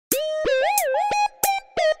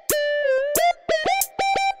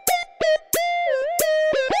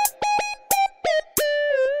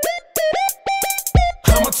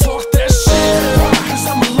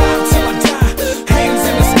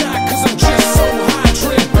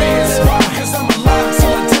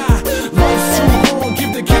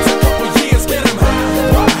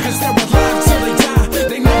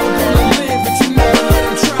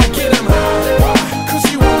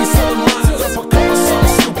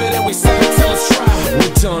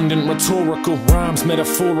redundant, rhetorical, rhymes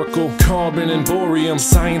metaphorical, carbon and boreum.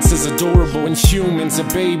 Science is adorable, and humans are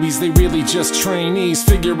babies, they really just trainees.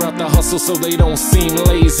 Figure out the hustle so they don't seem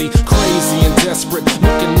lazy, crazy and desperate,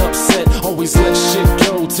 looking upset. Always let shit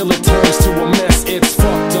go till it turns to a mess. It's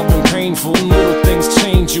fucked up and painful, and little things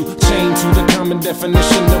change you. Chained to the common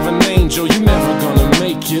definition of an angel. You're never gonna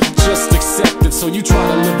make it, just accept it. So you try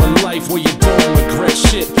to live a life where you don't regret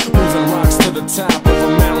shit, moving rocks to the top of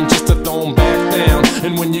a mountain just to throw them back down.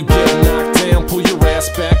 And when you get knocked down, pull your ass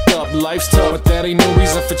back up. Life's tough, but that ain't no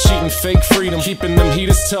reason for cheating fake freedom. Keeping them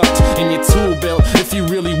heaters tucked in your tool belt if you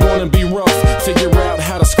really wanna be rough. Figure out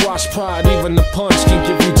how to squash pride, even the punch can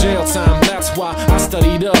give you jail time. That's why I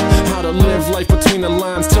studied up how to live life between the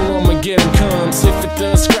lines till Armageddon comes. If it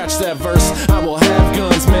does scratch that verse, I will have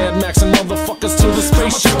guns, Mad Max and motherfuckers till the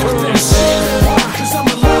spaceship comes. Why? 'Cause I'm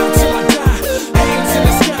alive till I die. Hands in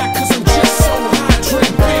the sky 'cause I'm just so high.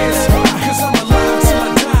 Drink beers. Why? 'Cause I'm alive till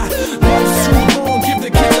I die. Life's too long, give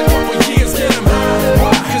the kids a couple years, get them high.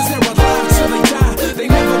 Why? 'Cause they're alive till they die. They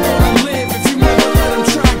never gonna live if you never let them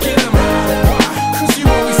try, get them high. Why? 'Cause you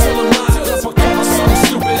always tell them lies up or call something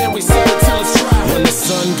stupid and we say it till it's dry. When the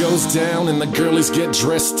sun goes down and the girlies get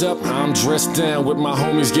dressed up, I'm dressed down with my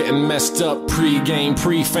homies getting messed up. Pre-game,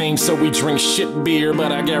 pre-fame, so we drink shit beer,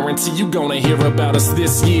 but I guarantee you gonna hear about us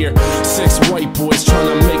this year. 6 white boys trying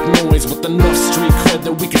to make noise with enough street cred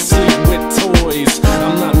that we can sleep with toys.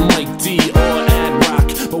 I'm not Mike D or Ad Rock,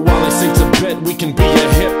 but while they say Tibet, we can be a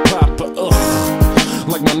hip-hop, but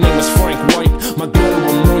like my name is Frank White. My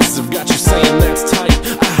guttural noises have got you saying that's tight.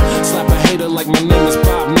 I slap a hater like my name is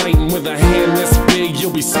Bob Knight, and with a hand this big,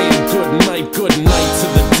 you'll be saying good night to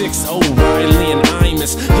the Dicks, O'Reilly and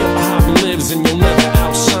Imus. Hip-hop lives and you'll never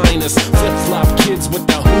outshine us. Flip-flop kids with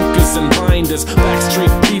the hookahs and binders,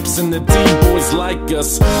 Backstreet peeps and the D-boys like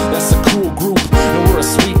us. That's a cool group, and we're a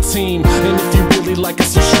sweet team. And if you really like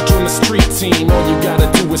us, you should join the street team. All you gotta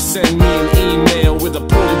do is send me an email with a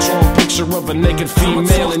poorly drawn picture of a naked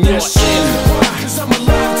female, and you're in. Why? 'Cause I'm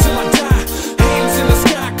alive